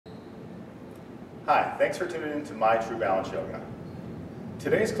Hi, thanks for tuning in to My True Balance Yoga.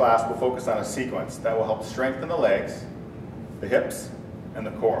 Today's class will focus on a sequence that will help strengthen the legs, the hips, and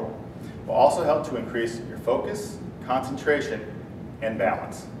the core. It will also help to increase your focus, concentration, and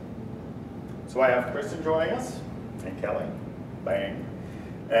balance. So I have Kristen joining us, and Kelly, bang.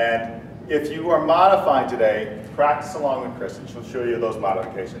 And if you are modifying today, practice along with Kristen. She'll show you those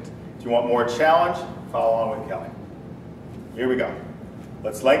modifications. If you want more challenge, follow along with Kelly. Here we go.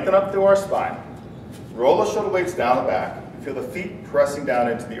 Let's lengthen up through our spine. Roll the shoulder blades down the back and feel the feet pressing down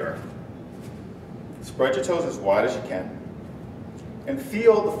into the earth. Spread your toes as wide as you can. And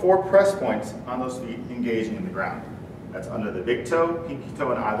feel the 4 press points on those feet engaging in the ground. That's under the big toe, pinky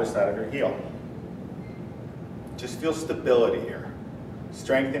toe, and either side of your heel. Just feel stability here.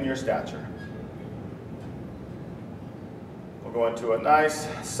 Strengthen your stature. We'll go into a nice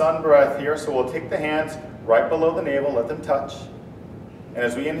sun breath here. So we'll take the hands right below the navel, let them touch. And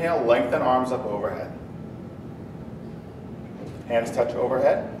as we inhale, lengthen arms up overhead. Hands touch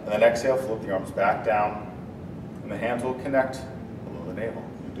overhead, and then exhale, flip the arms back down, and the hands will connect below the navel.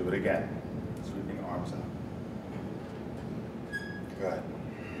 You do it again, sweeping arms up. Good.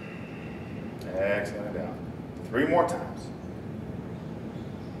 Exhale it down. 3 more times.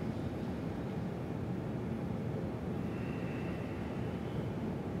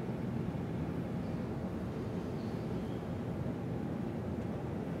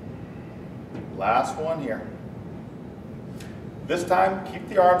 Last one here. This time, keep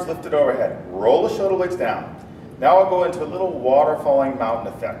the arms lifted overhead. Roll the shoulder blades down. Now I'll go into a little waterfalling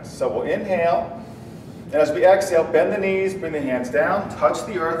mountain effect. So we'll inhale, and as we exhale, bend the knees, bring the hands down, touch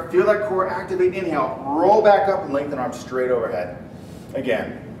the earth, feel that core activate, inhale, roll back up and lengthen arms straight overhead.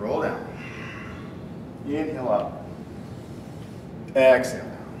 Again, roll down. Inhale up. Exhale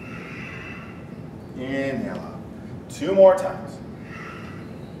down. Inhale up. 2 more times.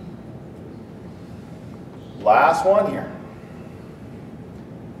 Last one here.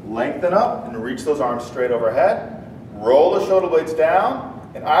 Lengthen up and reach those arms straight overhead. Roll the shoulder blades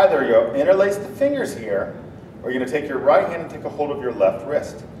down, and either you interlace the fingers here, or you're going to take your right hand and take a hold of your left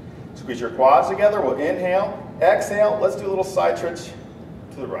wrist. Squeeze your quads together. We'll inhale, exhale. Let's do a little side stretch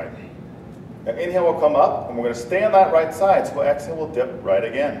to the right. Now inhale will come up, and we're going to stay on that right side. So we'll exhale, we'll dip right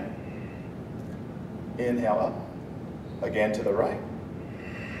again. Inhale up, again to the right.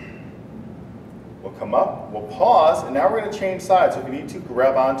 We'll come up, we'll pause, and now we're going to change sides. So if you need to,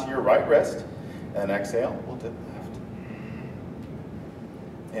 grab onto your right wrist, and exhale, we'll dip left.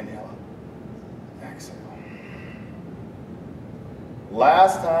 Inhale up, exhale.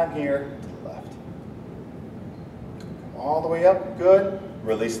 Last time here to the left. All the way up, good.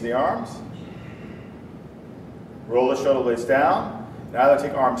 Release the arms. Roll the shoulder blades down. Now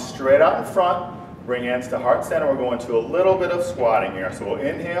take arms straight out in front, bring hands to heart center. We're going to a little bit of squatting here. So we'll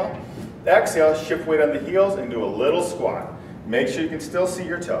inhale. Exhale, shift weight on the heels and do a little squat. Make sure you can still see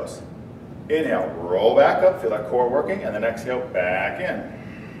your toes. Inhale, roll back up, feel that core working, and then exhale, back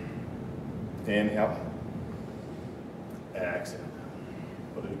in. Inhale. Exhale.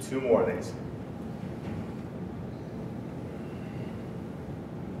 We'll do 2 more of these.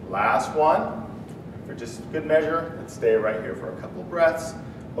 Last one. For just good measure, let's stay right here for a couple breaths.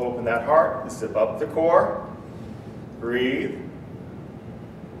 Open that heart, zip up the core. Breathe.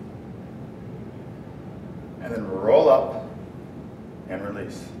 And then roll up and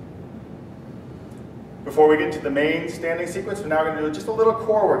release. Before we get into the main standing sequence, we're now going to do just a little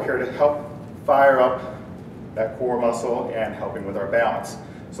core work here to help fire up that core muscle and helping with our balance.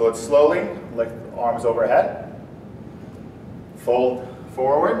 So let's slowly lift arms overhead, fold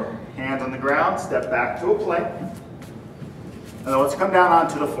forward, hands on the ground, step back to a plank, and then let's come down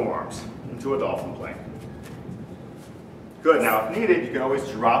onto the forearms into a dolphin plank. Good, now if needed, you can always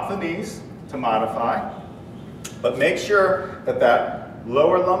drop the knees to modify. But make sure that that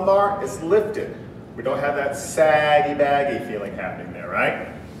lower lumbar is lifted. We don't have that saggy, baggy feeling happening there,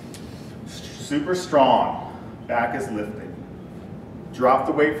 right? Super strong. Back is lifting. Drop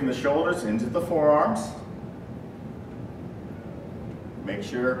the weight from the shoulders into the forearms. Make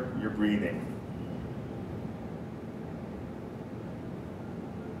sure you're breathing.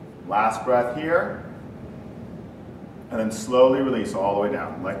 Last breath here. And then slowly release all the way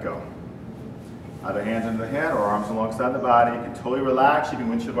down. Let go. Either hands under the head or arms alongside the body. You can totally relax. You can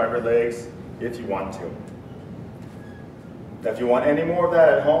windshield wiper legs if you want to. Now, if you want any more of that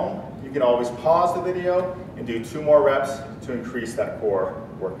at home, you can always pause the video and do 2 more reps to increase that core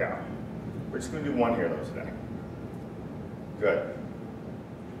workout. We're just going to do 1 here though today. Good.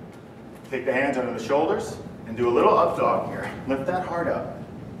 Take the hands under the shoulders and do a little up dog here. Lift that heart up.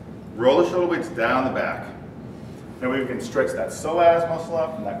 Roll the shoulder blades down the back. Now we can stretch that psoas muscle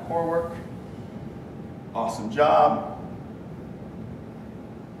up from that core work. Awesome job.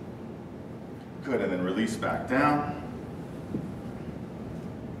 Good, and then release back down.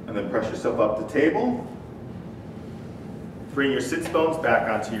 And then press yourself up to table. Bring your sits bones back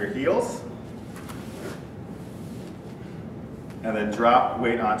onto your heels. And then drop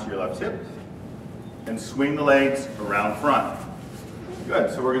weight onto your left hip. And swing the legs around front.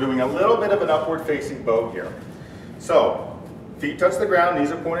 Good, so we're doing a little bit of an upward facing boat here. So, feet touch the ground,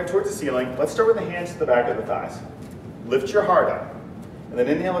 knees are pointed towards the ceiling. Let's start with the hands to the back of the thighs. Lift your heart up. And then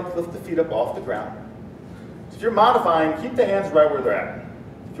inhale and lift the feet up off the ground. So if you're modifying, keep the hands right where they're at.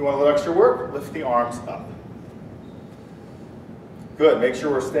 If you want a little extra work, lift the arms up. Good, make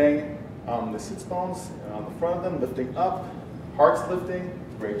sure we're staying on the sits bones and on the front of them, lifting up, heart's lifting,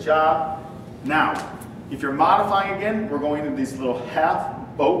 great job. Now, if you're modifying again, we're going into these little half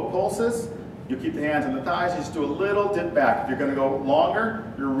boat pulses. You keep the hands on the thighs, you just do a little dip back. If you're gonna go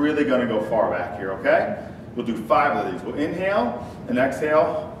longer, you're really gonna go far back here, okay? We'll do 5 of these. We'll inhale and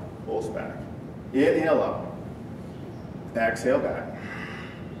exhale, pulse back. Inhale up, exhale back.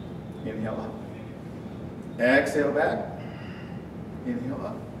 Inhale up, exhale back, inhale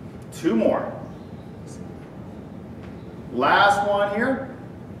up. 2 more. Last one here.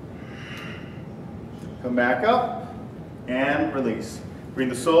 Come back up and release. Bring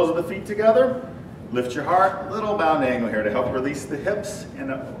the soles of the feet together. Lift your heart, little bound angle here to help release the hips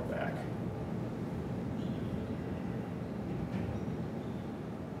and up and back.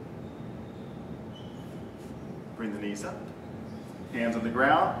 Bring the knees up. Hands on the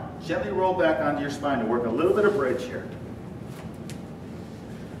ground. Gently roll back onto your spine to work a little bit of bridge here.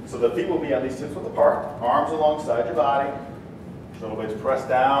 So the feet will be at least hips-width apart, arms alongside your body. Shoulder blades press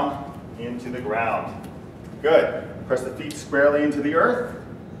down into the ground. Good. Press the feet squarely into the earth.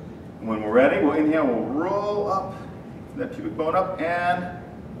 And when we're ready, we'll inhale, we'll roll up, that pubic bone up, and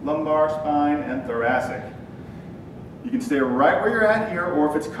lumbar, spine, and thoracic. You can stay right where you're at here, or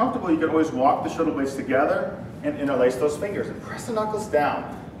if it's comfortable, you can always walk the shoulder blades together and interlace those fingers and press the knuckles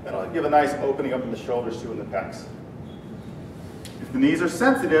down. That'll give a nice opening up in the shoulders too and the pecs. If the knees are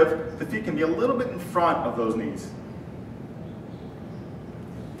sensitive, the feet can be a little bit in front of those knees.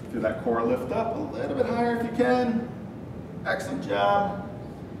 Do that core lift up a little bit higher if you can. Excellent job.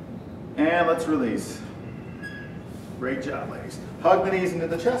 And let's release. Great job, ladies. Hug the knees into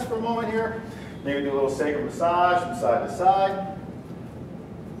the chest for a moment here. Maybe do a little sacral massage from side to side.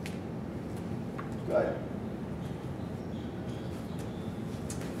 Good.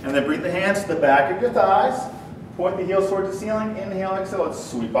 And then bring the hands to the back of your thighs. Point the heels towards the ceiling. Inhale, exhale. Let's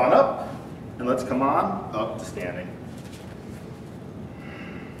sweep on up. And let's come on up to standing.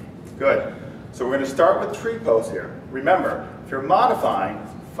 Good. So we're going to start with tree pose here. Remember, if you're modifying,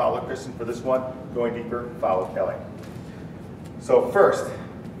 follow Kristen for this one. Going deeper, follow Kelly. So first,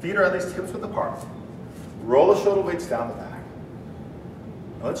 feet are at least hips width apart. Roll the shoulder blades down the back.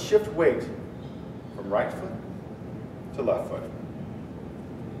 Now let's shift weight from right foot to left foot.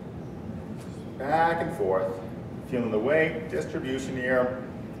 Back and forth. Feeling the weight distribution here,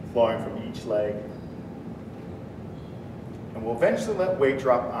 flowing from each leg. And we'll eventually let weight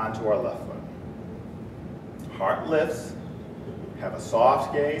drop onto our left foot. Heart lifts. Have a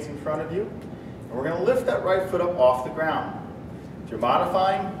soft gaze in front of you. And we're going to lift that right foot up off the ground. If you're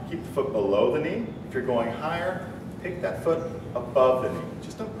modifying, keep the foot below the knee. If you're going higher, take that foot above the knee.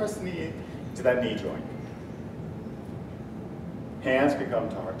 Just don't press the knee to that knee joint. Hands can come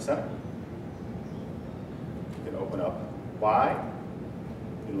to heart center. You can open up wide.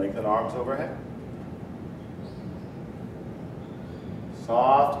 You can lengthen arms overhead.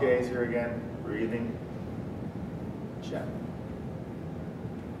 Soft gaze here again, breathing gently.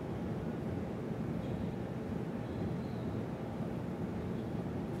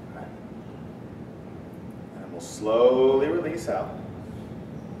 Okay. And we'll slowly release out.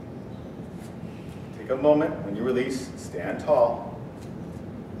 Take a moment. When you release, stand tall.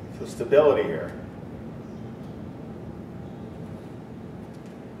 Feel stability here.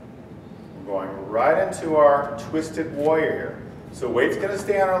 We're going right into our twisted warrior here. So weight's going to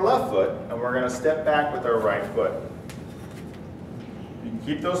stay on our left foot, and we're going to step back with our right foot. You can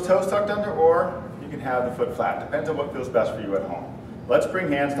keep those toes tucked under, or you can have the foot flat. Depends on what feels best for you at home. Let's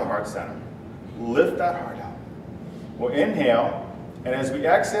bring hands to heart center. Lift that heart up. We'll inhale, and as we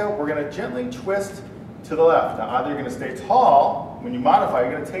exhale, we're going to gently twist to the left. Now either you're going to stay tall. When you modify,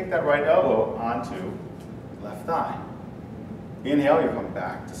 you're going to take that right elbow onto left thigh. Inhale, you'll come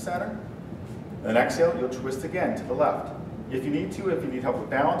back to center. Then exhale, you'll twist again to the left. If you need help with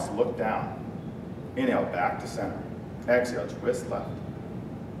balance, look down. Inhale, back to center. Exhale, twist left.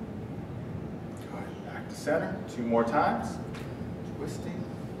 Good, back to center. 2 more times. Twisting.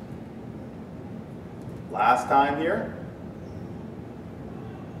 Last time here.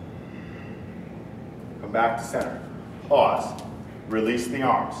 Come back to center. Pause. Release the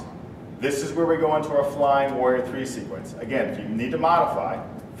arms. This is where we go into our Flying Warrior 3 sequence. Again, if you need to modify,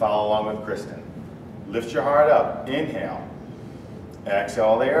 follow along with Kristen. Lift your heart up. Inhale.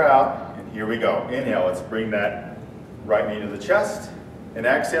 Exhale the air out. And here we go. Inhale. Let's bring that right knee to the chest. And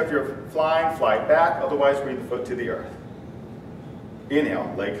exhale. If you're flying, fly back. Otherwise, bring the foot to the earth.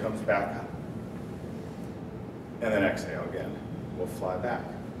 Inhale. Leg comes back up. And then exhale again. We'll fly back.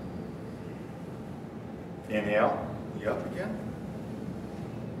 Inhale. Knee up again.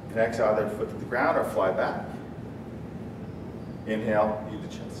 And exhale, either foot to the ground or fly back. Inhale, knee to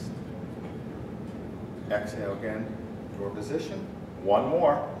chest. Exhale again, your position. One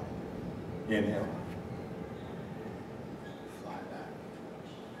more. Inhale. Fly back.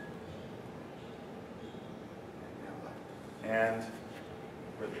 Inhale up. And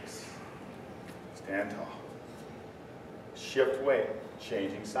release. Stand tall. Shift weight,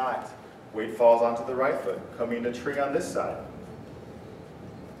 changing sides. Weight falls onto the right foot, coming to tree on this side.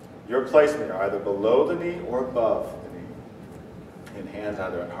 Your placement here, either below the knee or above the knee. And hands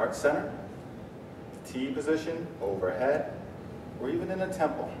either at heart center, T position, overhead, or even in a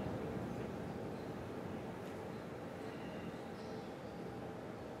temple.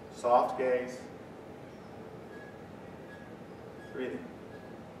 Soft gaze. Breathing.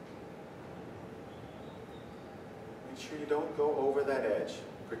 Make sure you don't go over that edge.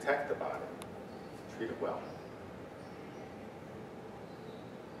 Protect the body. Treat it well.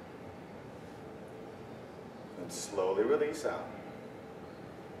 And slowly release out.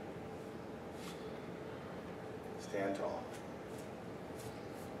 Stand tall.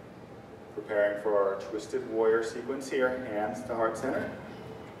 Preparing for our twisted warrior sequence here. Hands to heart center.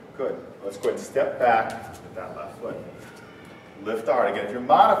 Good. Let's go ahead and step back with that left foot. Lift the heart. Again, if you're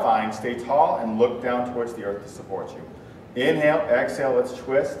modifying, stay tall and look down towards the earth to support you. Inhale, exhale, let's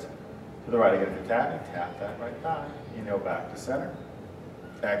twist to the right. Again, if you're tapping, tap that right thigh. Inhale, back to center.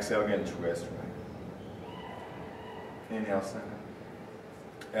 Exhale again, twist right. Inhale, center.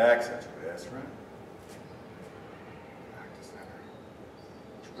 Exhale, twist right. Back to center.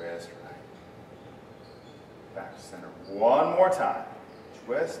 Twist right. Back to center. One more time.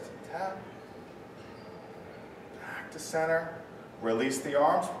 Twist, tap. Back to center. Release the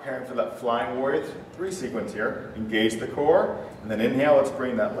arms, preparing for that Flying Warrior 3 sequence here. Engage the core, and then inhale, let's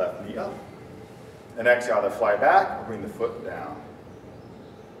bring that left knee up. And exhale, either fly back or bring the foot down.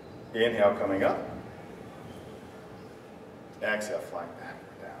 Inhale, coming up. Exhale, flying back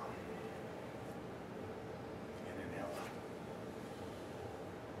or down. And inhale up.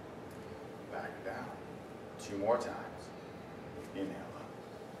 Back down. 2 more times. Inhale up.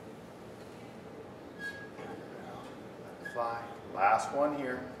 Let it fly. Last one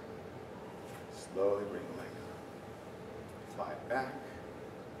here. Slowly bring the leg up. Fly back.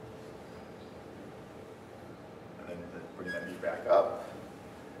 And then bring that knee back up.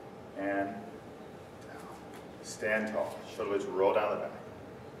 And down. Stand tall. Shoulder blades roll down the back.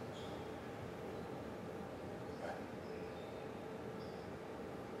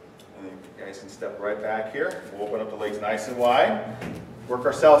 And then you guys can step right back here. We'll open up the legs nice and wide. Work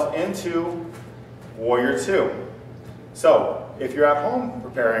ourselves into Warrior 2. So, if you're at home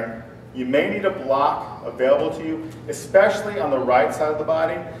preparing, you may need a block available to you, especially on the right side of the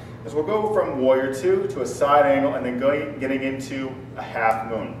body, as we'll go from Warrior 2 to a side angle and then getting into a half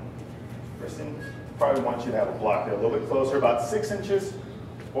moon. Kristen, probably want you to have a block there a little bit closer, about 6 inches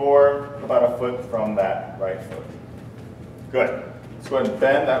or about a foot from that right foot. Good. Let's go ahead and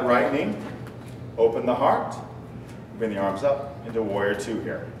bend that right knee, open the heart, bring the arms up into Warrior 2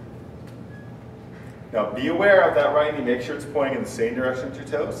 here. Now be aware of that right knee. Make sure it's pointing in the same direction as your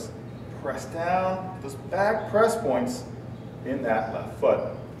toes. Press down, those back press points in that left foot.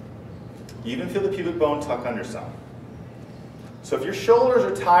 Even feel the pubic bone tuck under some. So if your shoulders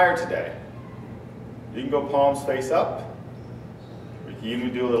are tired today, you can go palms face up. We can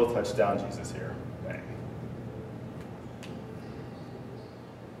even do a little touchdown Jesus here. Bang.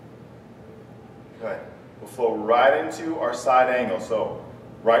 Good. We'll flow right into our side angle. So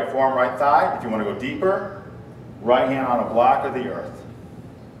right forearm, right thigh. If you want to go deeper, right hand on a block or the earth.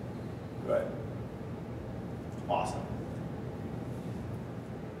 Good. Awesome.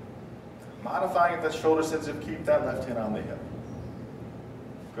 Modifying if that's shoulder sensitive, keep that left hand on the hip.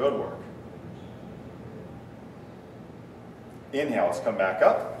 Good work. Inhale, let's come back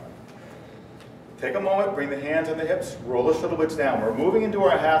up. Take a moment, bring the hands on the hips, roll the shoulder blades down. We're moving into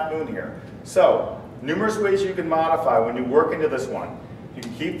our half moon here. So, numerous ways you can modify when you work into this one. You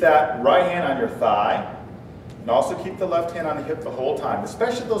can keep that right hand on your thigh, and also keep the left hand on the hip the whole time,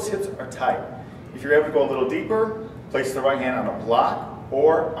 especially if those hips are tight. If you're able to go a little deeper, place the right hand on a block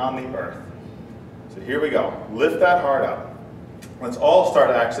or on the earth. So here we go. Lift that heart up. Let's all start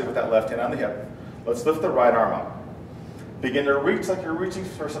actually with that left hand on the hip. Let's lift the right arm up. Begin to reach like you're reaching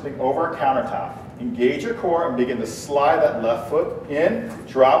for something over a countertop. Engage your core and begin to slide that left foot in.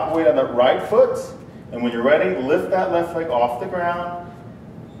 Drop weight on that right foot. And when you're ready, lift that left leg off the ground.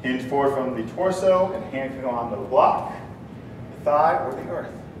 Hinge forward from the torso and hand can go on the block, the thigh, or the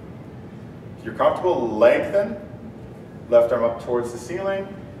earth. If you're comfortable, lengthen. Left arm up towards the ceiling.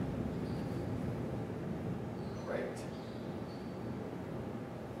 Great.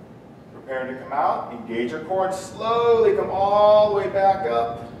 Preparing to come out. Engage your core and slowly come all the way back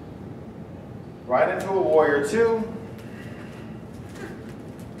up. Right into a warrior two.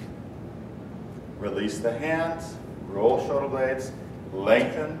 Release the hands. Roll shoulder blades.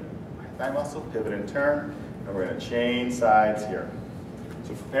 Lengthen thigh muscle. Pivot and turn. And we're going to change sides here.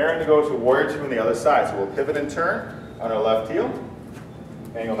 So preparing to go to warrior two on the other side. So we'll pivot and turn on our left heel.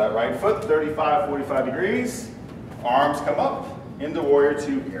 Angle that right foot 35, 45 degrees. Arms come up into warrior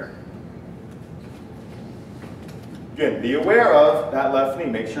two here. Again, be aware of that left knee.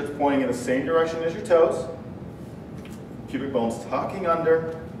 Make sure it's pointing in the same direction as your toes. Pubic bones tucking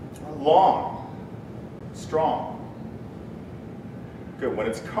under. Long. Strong. Good. When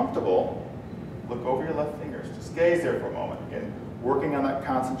it's comfortable, look over your left fingers. Just gaze there for a moment. Again, working on that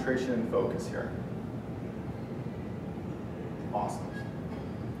concentration and focus here. Awesome.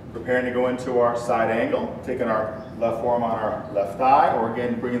 Preparing to go into our side angle. Taking our left forearm on our left thigh, or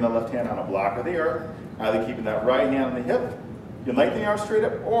again, bringing the left hand on a block of the earth. Either keeping that right hand on the hip, you can lengthen the arm straight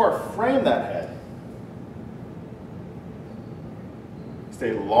up, or frame that head.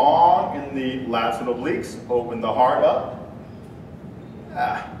 Stay long in the lats and obliques. Open the heart up.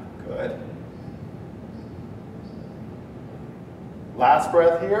 Good. Last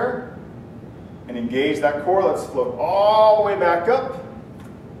breath here. And engage that core. Let's float all the way back up.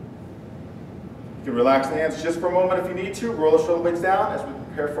 You can relax the hands just for a moment if you need to. Roll the shoulder blades down as we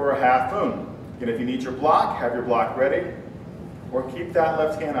prepare for a half moon. Again, if you need your block, have your block ready. Or keep that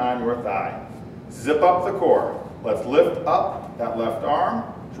left hand on your thigh. Zip up the core. Let's lift up that left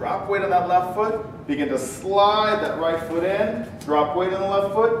arm. Drop weight on that left foot. Begin to slide that right foot in. Drop weight on the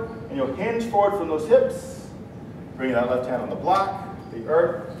left foot. And you'll hinge forward from those hips. Bring that left hand on the block, the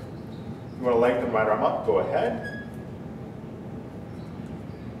earth. If you want to lengthen the right arm up, go ahead.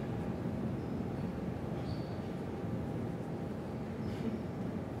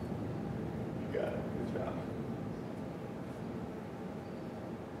 You got it. Good job.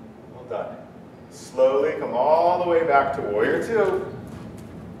 Well done. Slowly come all the way back to warrior two.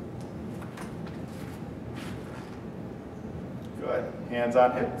 Good. Hands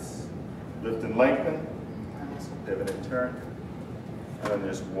on hips. Lift and lengthen. Pivot and turn. And then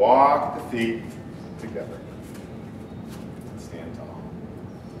just walk the feet together. Stand tall.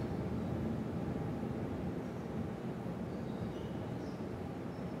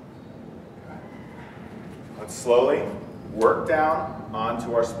 Good. Let's slowly work down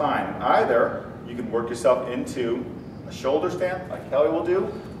onto our spine. And either you can work yourself into a shoulder stand, like Kelly will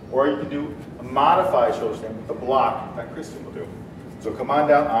do, or you can do a modified shoulder stand with the block that Kristen will do. So come on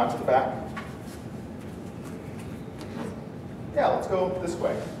down onto the back. Yeah, let's go this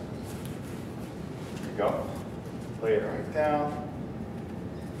way. There you go. Lay it right down.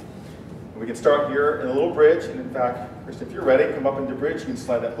 And we can start here in a little bridge, and in fact, Kristen, if you're ready, come up into bridge. You can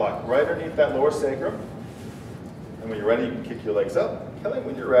slide that block right underneath that lower sacrum. And when you're ready, you can kick your legs up. Kelly,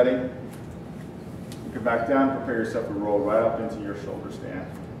 when you're ready, you can back down, prepare yourself to roll right up into your shoulder stand.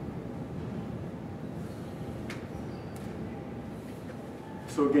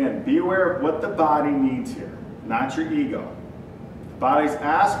 So again, be aware of what the body needs here, not your ego. The body's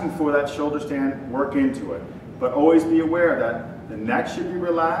asking for that shoulder stand, work into it. But always be aware that the neck should be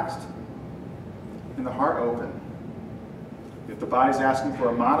relaxed and the heart open. If the body's asking for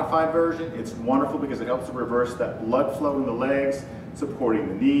a modified version, it's wonderful because it helps to reverse that blood flow in the legs, supporting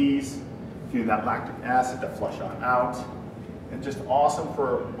the knees, feeding that lactic acid to flush on out, and just awesome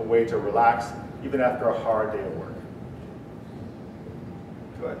for a way to relax even after a hard day of work.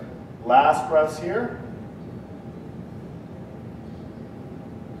 Good. Last breaths here.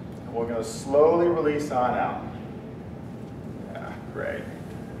 And we're going to slowly release on out. Yeah, great.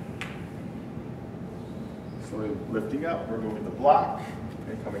 Slowly lifting up, removing the block,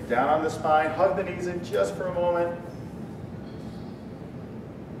 and coming down on the spine. Hug the knees in just for a moment.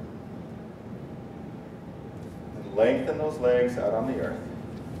 And lengthen those legs out on the earth.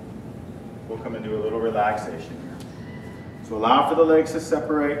 We'll come into a little relaxation here. So allow for the legs to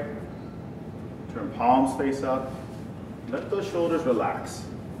separate. Turn palms face up. Let those shoulders relax.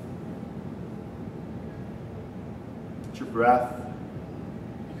 your breath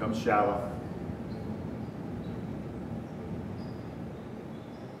becomes shallow.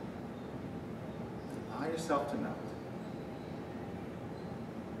 Allow yourself to melt.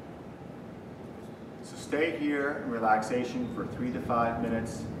 So stay here in relaxation for 3 to 5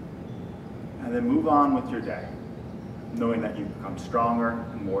 minutes, and then move on with your day, knowing that you've become stronger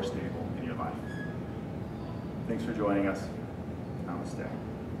and more stable in your life. Thanks for joining us. Namaste.